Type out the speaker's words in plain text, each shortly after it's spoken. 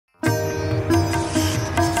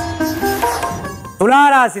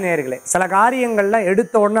துளாராசி நேயர்களே, சில காரியங்கள்லாம்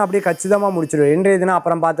எடுத்த உடனே அப்படியே கச்சிதமாக முடிச்சிடுவோம். இன்றைய தினம்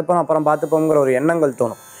அப்புறம் பார்த்துப்போங்கிற ஒரு எண்ணங்கள்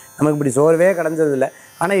தோணும். நமக்கு இப்படி சோர்வே கிடைஞ்சது இல்லை,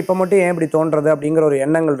 ஆனால் இப்போ மட்டும் ஏன் இப்படி தோன்றது அப்படிங்கிற ஒரு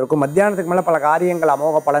எண்ணங்கள் இருக்கும். மத்தியானத்துக்கு மேலே பல காரியங்கள்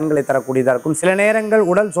அமோக பலன்களை தரக்கூடியதாக இருக்கும். சில நேரங்கள்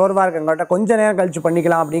உடல் சோர்வாக இருக்கங்கிட்ட கொஞ்ச நேரம் கழிச்சு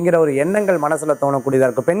பண்ணிக்கலாம் அப்படிங்கிற ஒரு எண்ணங்கள் மனசில் தோணக்கூடியதாக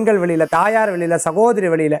இருக்கும். பெண்கள் வெளியில், தாயார் வெளியில், சகோதரி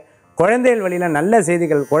வெளியில், குழந்தைகள் வெளியில் நல்ல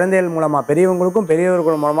செய்திகள், குழந்தைகள் மூலமாக பெரியவங்களுக்கும்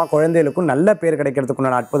பெரியவர்கள் மூலமாக குழந்தைகளுக்கும் நல்ல பேர்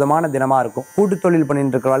கிடைக்கிறதுக்குண்டான அற்புதமான தினமாக இருக்கும். கூட்டு தொழில்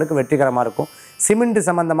பண்ணிட்டு இருக்கிறவர்களுக்கு வெற்றிகரமாக இருக்கும். சிமெண்ட்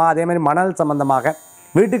சம்பந்தமாக, அதே மாதிரி மணல் சம்பந்தமாக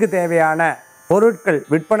வீட்டுக்கு தேவையான பொருட்கள்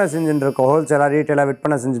விற்பனை செஞ்சுட்டு இருக்க ஹோல்சேலாக ரீட்டெயிலாக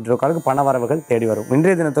விற்பனை செஞ்சுட்டு இருக்கவங்களுக்கு பண வரவுகள் தேடி வரும்.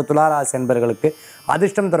 இன்றைய தினத்தை துளாராசி என்பவர்களுக்கு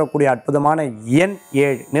அதிர்ஷ்டம் தரக்கூடிய அற்புதமான எண்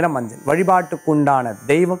 7, நிறம் மஞ்சள். வழிபாட்டுக்குண்டான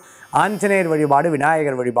தெய்வம் ஆஞ்சநேயர் வழிபாடு,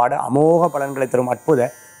 விநாயகர் வழிபாடு அமோக பலன்களை தரும்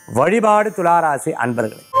அற்புத வழிபாடு துளாராசி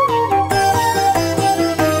அன்பர்களே.